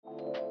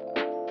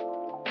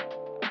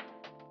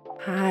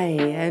Hi,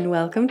 and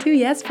welcome to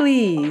Yes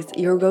Please,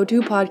 your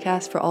go-to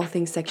podcast for all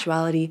things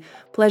sexuality,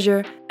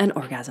 pleasure, and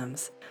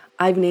orgasms.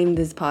 I've named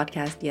this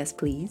podcast Yes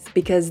Please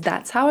because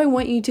that's how I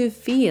want you to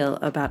feel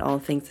about all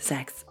things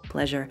sex,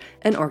 pleasure,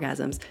 and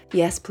orgasms.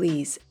 Yes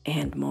please,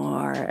 and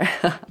more.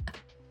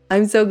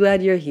 I'm so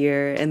glad you're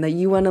here and that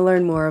you want to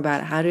learn more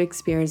about how to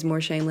experience more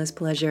shameless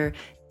pleasure,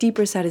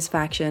 deeper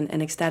satisfaction,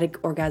 and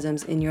ecstatic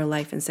orgasms in your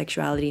life and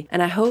sexuality.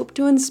 And I hope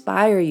to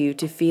inspire you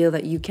to feel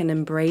that you can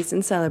embrace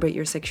and celebrate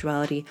your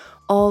sexuality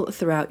all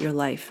throughout your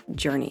life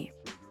journey.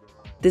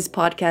 This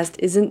podcast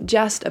isn't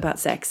just about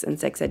sex and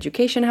sex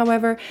education,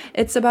 however,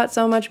 it's about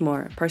so much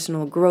more: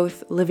 personal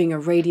growth, living a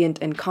radiant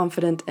and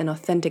confident and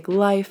authentic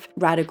life,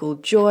 radical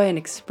joy and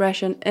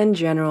expression, and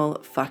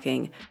general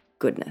fucking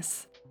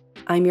goodness.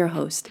 I'm your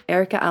host,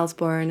 Erica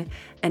Alsborn,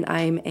 and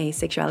I'm a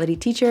sexuality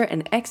teacher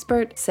and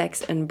expert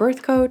sex and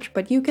birth coach,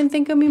 but you can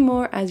think of me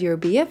more as your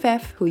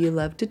BFF who you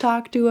love to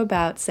talk to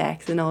about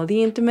sex and all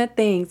the intimate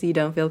things you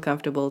don't feel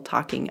comfortable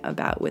talking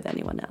about with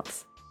anyone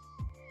else.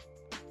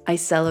 I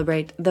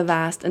celebrate the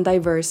vast and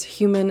diverse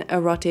human,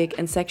 erotic,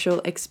 and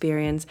sexual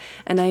experience,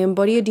 and I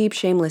embody a deep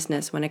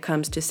shamelessness when it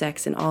comes to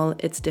sex in all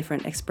its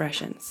different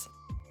expressions.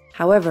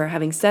 However,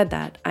 having said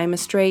that, I'm a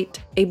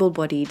straight,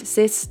 able-bodied,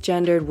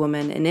 cisgendered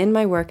woman, and in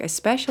my work I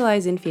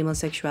specialize in female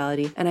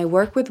sexuality, and I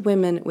work with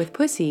women with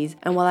pussies,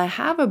 and while I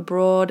have a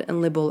broad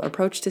and liberal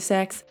approach to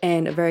sex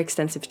and a very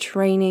extensive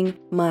training,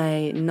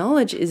 my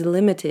knowledge is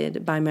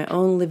limited by my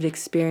own lived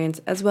experience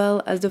as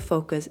well as the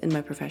focus in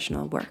my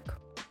professional work.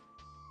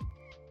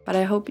 But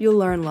I hope you'll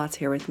learn lots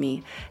here with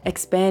me,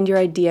 expand your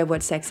idea of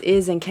what sex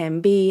is and can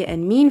be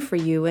and mean for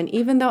you, and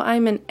even though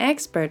I'm an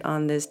expert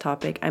on this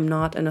topic, I'm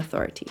not an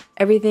authority.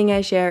 Everything I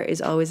share is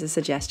always a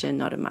suggestion,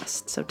 not a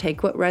must, so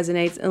take what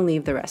resonates and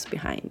leave the rest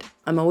behind.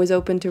 I'm always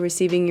open to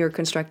receiving your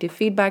constructive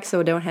feedback,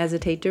 so don't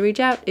hesitate to reach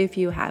out if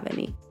you have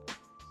any.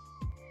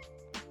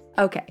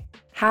 Okay,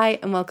 hi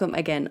and welcome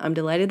again. I'm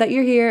delighted that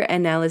you're here,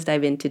 and now let's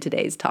dive into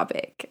today's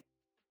topic.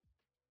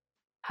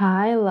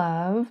 Hi,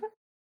 love.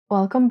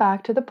 Welcome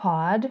back to the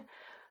pod.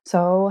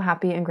 So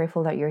happy and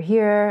grateful that you're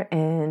here.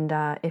 And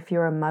if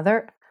you're a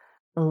mother,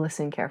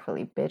 listen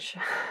carefully, bitch.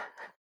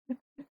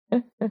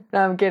 No,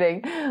 I'm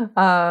kidding.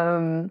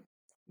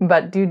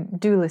 But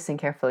do listen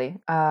carefully.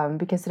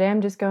 Because today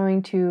I'm just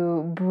going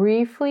to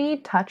briefly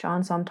touch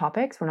on some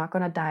topics. We're not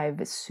going to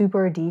dive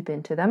super deep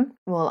into them.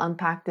 We'll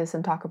unpack this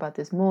and talk about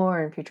this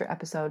more in future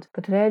episodes.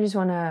 But today I just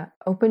want to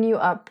open you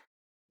up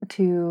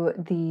to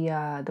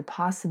the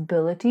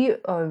possibility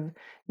of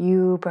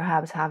you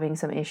perhaps having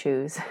some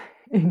issues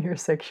in your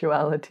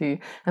sexuality,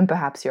 and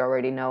perhaps you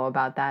already know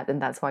about that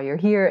and that's why you're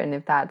here, and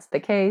if that's the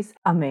case,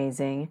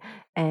 amazing.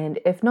 And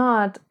if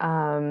not,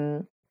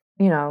 don't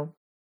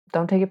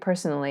take it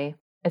personally.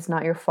 It's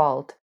not your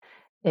fault.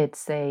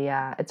 It's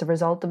a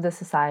result of the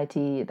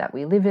society that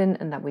we live in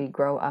and that we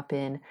grow up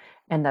in,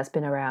 and that's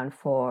been around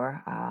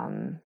for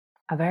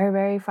a very,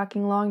 very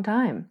fucking long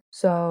time.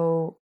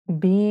 So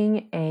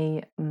being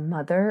a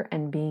mother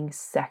and being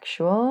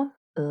sexual,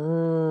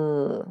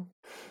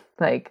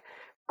 like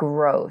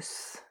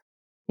gross,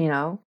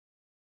 When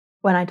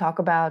I talk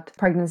about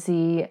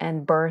pregnancy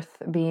and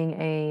birth being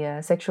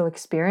a sexual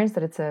experience,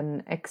 that it's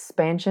an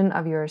expansion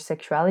of your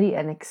sexuality,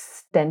 an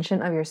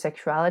extension of your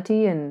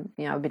sexuality. And,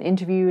 I've been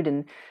interviewed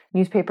in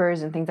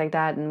newspapers and things like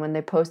that. And when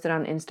they post it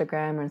on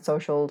Instagram and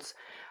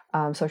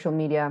social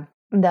media,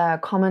 the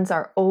comments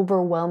are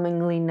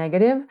overwhelmingly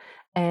negative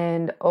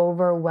and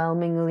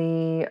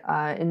overwhelmingly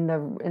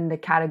in the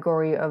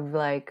category of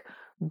like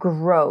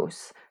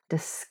gross,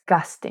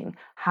 disgusting.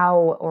 How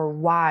or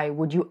why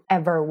would you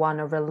ever want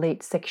to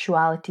relate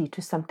sexuality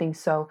to something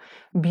so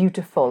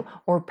beautiful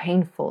or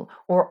painful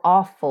or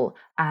awful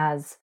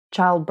as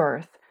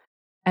childbirth?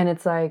 And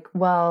it's like,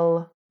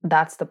 well,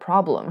 that's the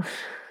problem.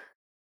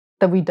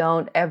 That we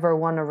don't ever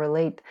want to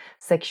relate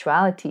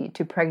sexuality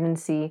to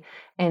pregnancy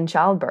and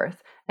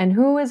childbirth. And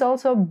who is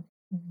also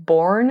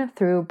born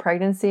through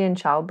pregnancy and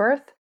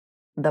childbirth?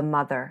 The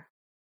mother.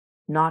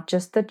 Not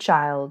just the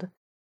child,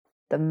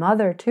 the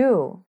mother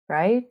too,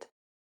 right?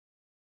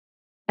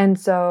 And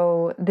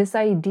so this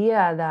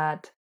idea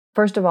that,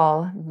 first of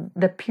all,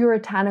 the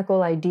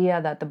puritanical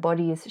idea that the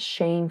body is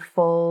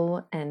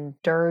shameful and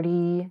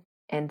dirty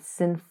and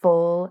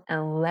sinful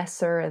and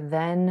lesser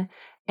than,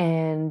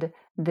 and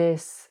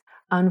this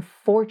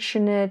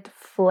unfortunate,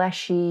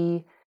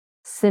 fleshy,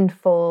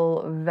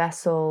 sinful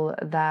vessel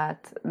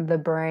that the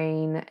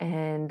brain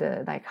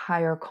and like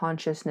higher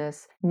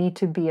consciousness need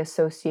to be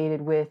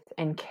associated with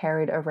and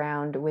carried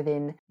around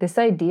within. This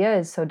idea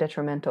is so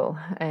detrimental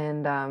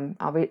and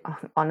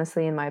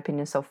honestly, in my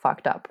opinion, so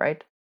fucked up,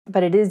 right?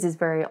 But it is this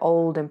very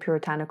old and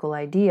puritanical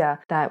idea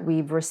that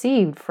we've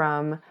received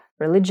from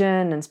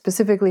religion, and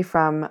specifically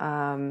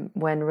from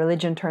when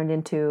religion turned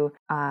into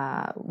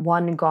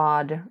one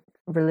God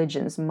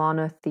religions,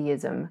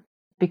 monotheism.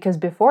 Because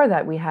before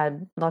that, we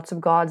had lots of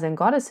gods and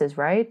goddesses,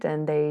 right?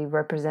 And they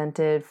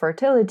represented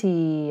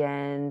fertility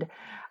and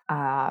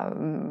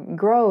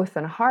growth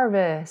and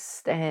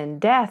harvest and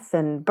death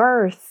and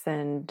birth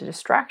and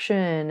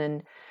distraction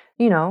and,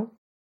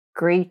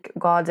 Greek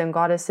gods and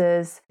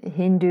goddesses,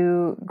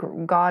 Hindu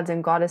gods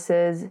and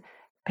goddesses,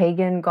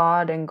 pagan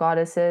gods and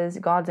goddesses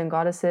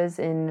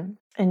in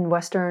the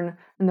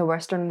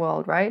Western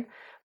world, right?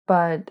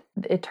 But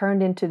it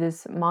turned into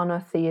this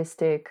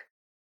monotheistic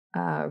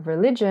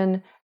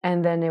religion,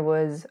 and then it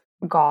was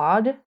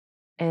God,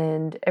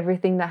 and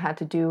everything that had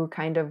to do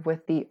kind of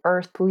with the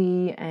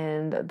earthly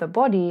and the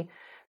body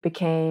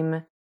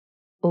became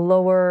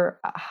lower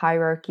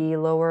hierarchy,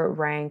 lower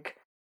rank,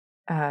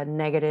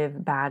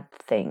 negative, bad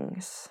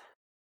things.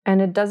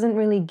 And it doesn't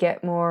really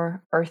get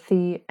more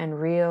earthy and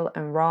real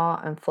and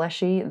raw and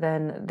fleshy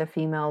than the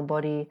female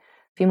body,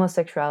 female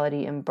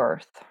sexuality in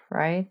birth,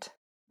 right?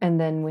 And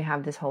then we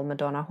have this whole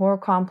Madonna whore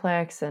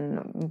complex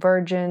and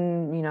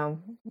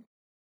virginism,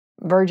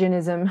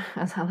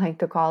 as I like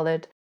to call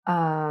it,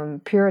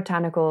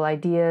 puritanical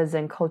ideas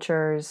and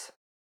cultures.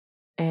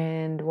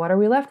 And what are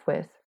we left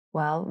with?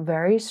 Well,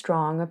 very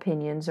strong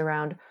opinions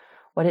around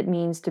what it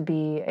means to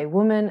be a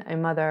woman, a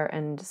mother,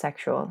 and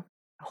sexual,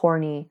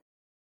 horny,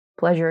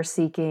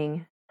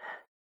 pleasure-seeking,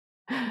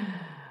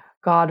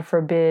 God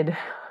forbid,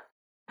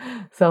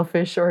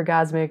 selfish,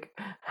 orgasmic,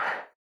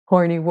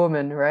 horny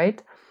woman,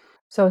 right?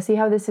 So see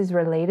how this is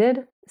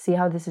related? See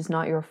how this is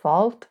not your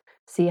fault?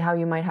 See how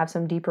you might have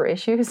some deeper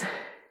issues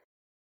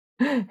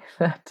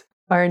that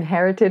are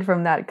inherited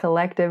from that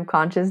collective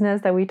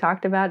consciousness that we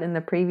talked about in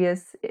the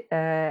previous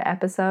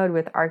episode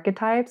with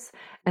archetypes.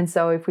 And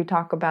so if we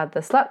talk about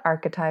the slut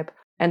archetype,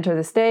 enter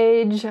the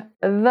stage,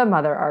 the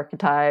mother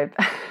archetype.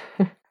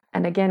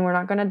 And again, we're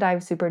not going to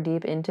dive super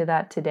deep into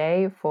that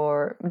today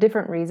for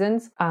different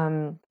reasons,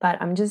 but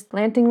I'm just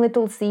planting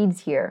little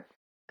seeds here.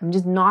 I'm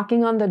just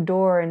knocking on the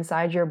door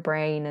inside your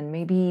brain and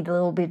maybe a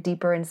little bit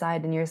deeper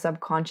inside in your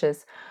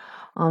subconscious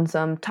on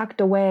some tucked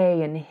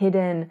away and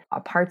hidden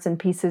parts and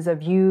pieces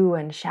of you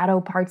and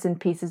shadow parts and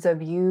pieces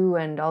of you,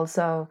 and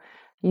also,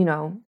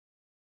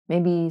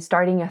 maybe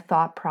starting a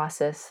thought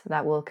process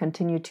that will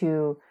continue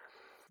to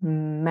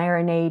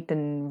marinate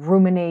and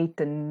ruminate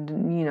and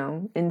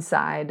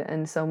inside.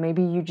 And so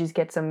maybe you just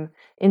get some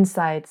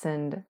insights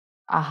and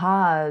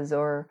ahas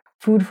or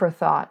food for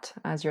thought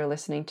as you're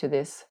listening to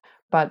this,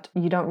 but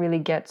you don't really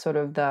get sort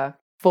of the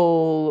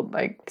full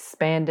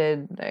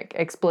expanded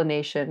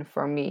explanation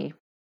from me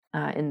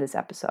in this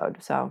episode.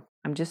 So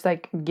I'm just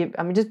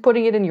I'm just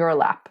putting it in your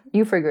lap.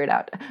 You figure it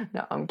out.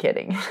 No, I'm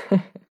kidding.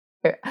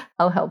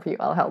 I'll help you,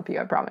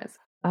 I promise.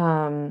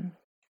 But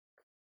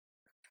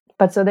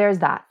so there's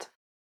that.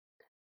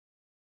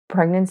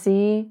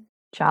 Pregnancy,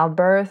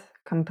 childbirth,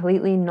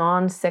 completely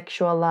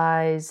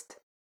non-sexualized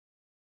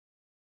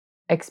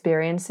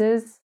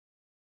experiences,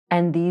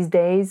 and these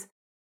days,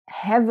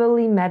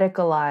 heavily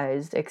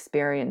medicalized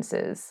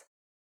experiences.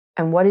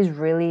 And what is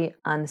really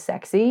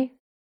unsexy?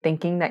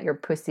 Thinking that your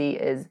pussy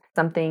is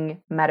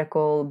something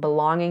medical,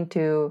 belonging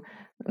to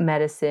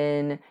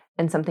medicine,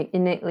 and something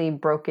innately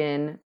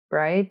broken,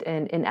 right?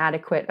 And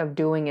inadequate of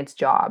doing its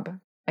job,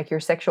 like your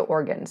sexual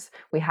organs.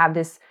 We have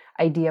this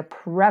idea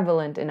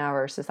prevalent in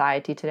our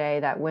society today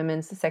that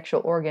women's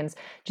sexual organs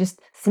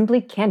just simply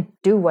can't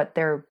do what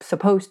they're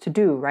supposed to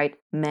do, right?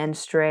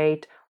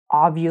 Menstruate,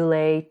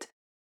 ovulate,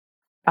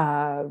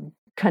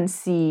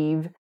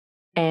 conceive,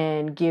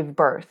 and give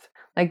birth.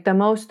 Like the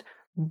most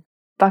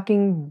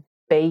fucking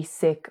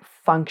basic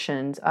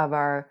functions of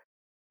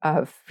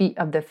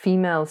the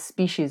female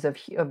species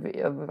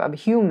of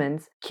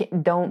humans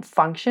don't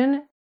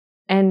function.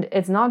 And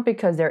it's not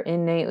because they're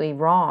innately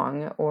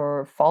wrong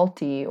or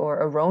faulty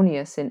or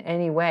erroneous in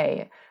any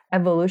way.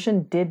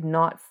 Evolution did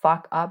not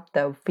fuck up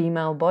the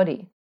female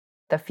body,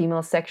 the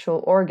female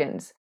sexual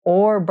organs,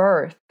 or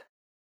birth.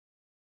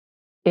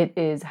 It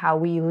is how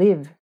we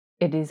live.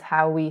 It is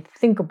how we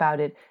think about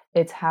it.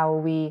 It's how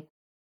we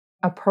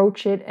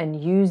approach it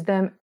and use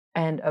them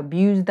and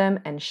abuse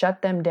them and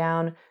shut them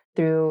down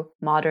through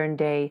modern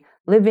day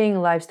living,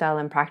 lifestyle,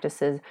 and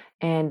practices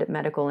and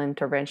medical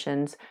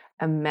interventions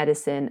and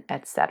medicine,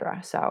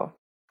 etc. So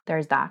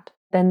there's that.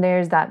 Then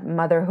there's that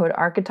motherhood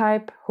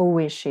archetype. Who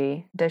is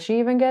she? Does she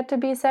even get to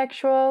be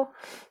sexual?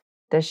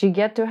 Does she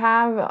get to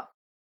have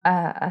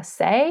a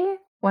say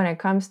when it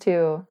comes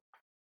to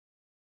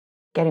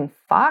getting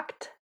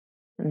fucked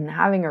and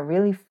having a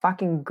really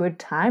fucking good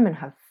time and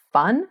have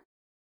fun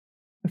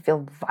and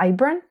feel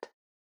vibrant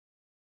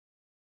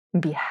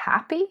and be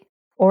happy?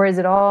 Or is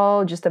it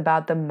all just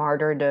about the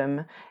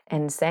martyrdom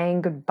and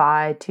saying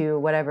goodbye to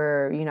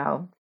whatever,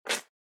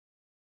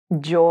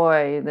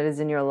 joy that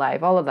is in your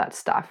life, all of that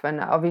stuff? And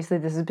obviously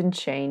this has been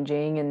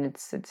changing, and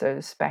it's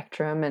a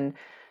spectrum, and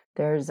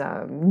there's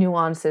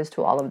nuances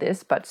to all of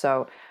this. But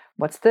so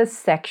what's the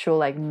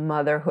sexual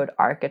motherhood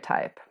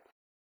archetype?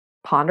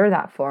 Ponder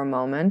that for a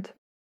moment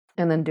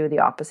and then do the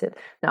opposite.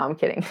 No, I'm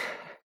kidding.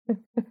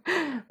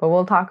 But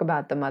we'll talk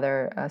about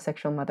the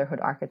sexual motherhood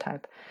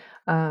archetype.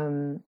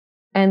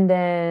 And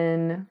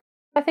then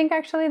I think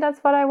actually that's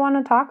what I want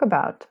to talk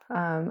about.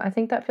 I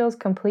think that feels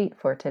complete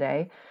for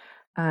today.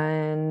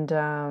 And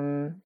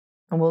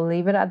we'll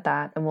leave it at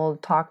that. And we'll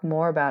talk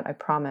more about, I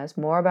promise,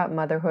 more about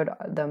motherhood,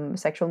 the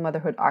sexual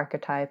motherhood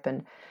archetype,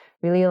 and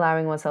really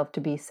allowing oneself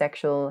to be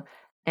sexual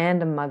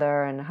and a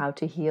mother and how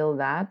to heal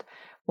that.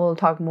 We'll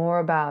talk more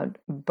about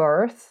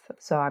birth.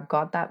 So I've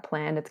got that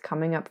planned. It's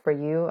coming up for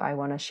you. I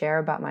want to share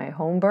about my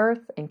home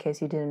birth in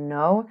case you didn't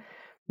know.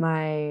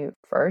 My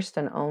first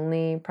and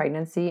only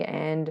pregnancy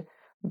and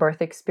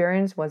birth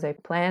experience was a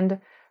planned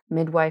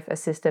midwife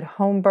assisted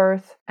home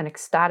birth, an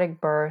ecstatic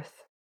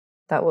birth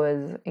that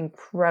was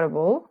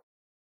incredible,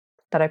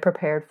 that I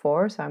prepared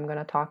for. So I'm going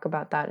to talk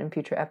about that in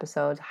future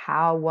episodes,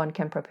 how one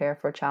can prepare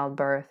for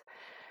childbirth,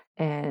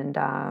 and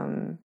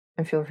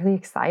I feel really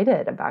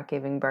excited about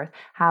giving birth,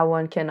 how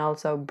one can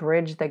also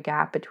bridge the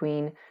gap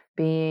between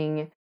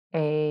being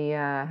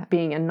a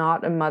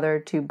not a mother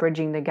to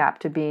bridging the gap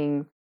to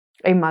being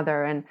a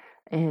mother,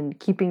 and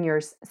keeping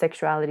your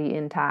sexuality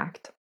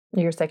intact,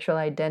 your sexual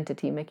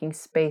identity, making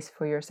space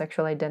for your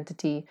sexual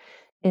identity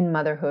in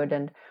motherhood,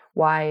 and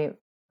why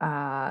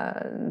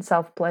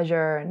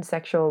self-pleasure and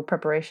sexual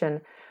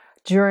preparation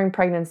during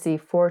pregnancy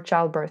for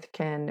childbirth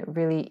can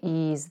really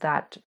ease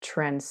that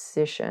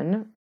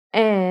transition.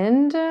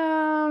 And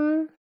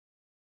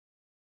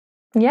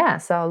yeah,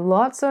 so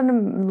lots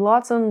and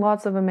lots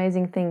of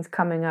amazing things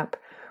coming up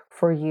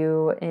for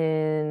you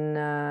in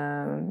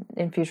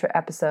future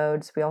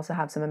episodes. We also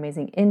have some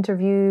amazing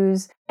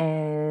interviews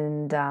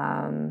and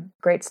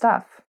great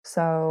stuff.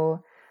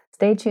 So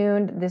stay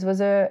tuned. This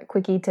was a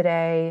quickie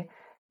today.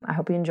 I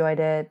hope you enjoyed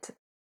it.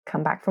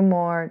 Come back for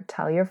more.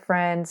 Tell your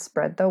friends.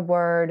 Spread the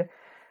word.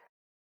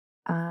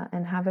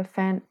 And have a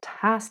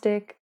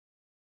fantastic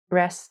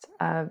rest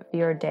of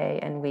your day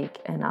and week.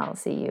 And I'll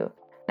see you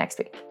next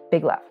week.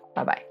 Big love.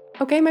 Bye-bye.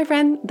 Okay, my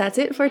friend, that's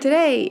it for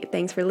today.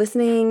 Thanks for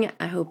listening.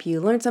 I hope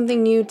you learned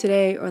something new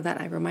today, or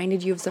that I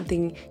reminded you of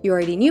something you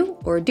already knew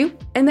or do,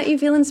 and that you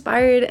feel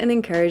inspired and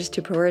encouraged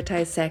to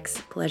prioritize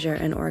sex, pleasure,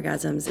 and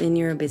orgasms in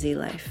your busy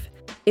life.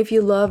 If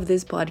you love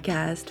this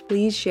podcast,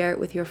 please share it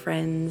with your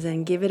friends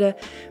and give it a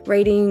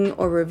rating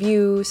or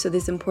review so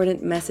this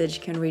important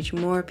message can reach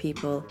more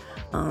people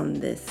on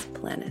this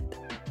planet.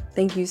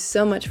 Thank you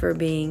so much for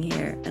being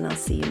here, and I'll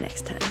see you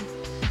next time.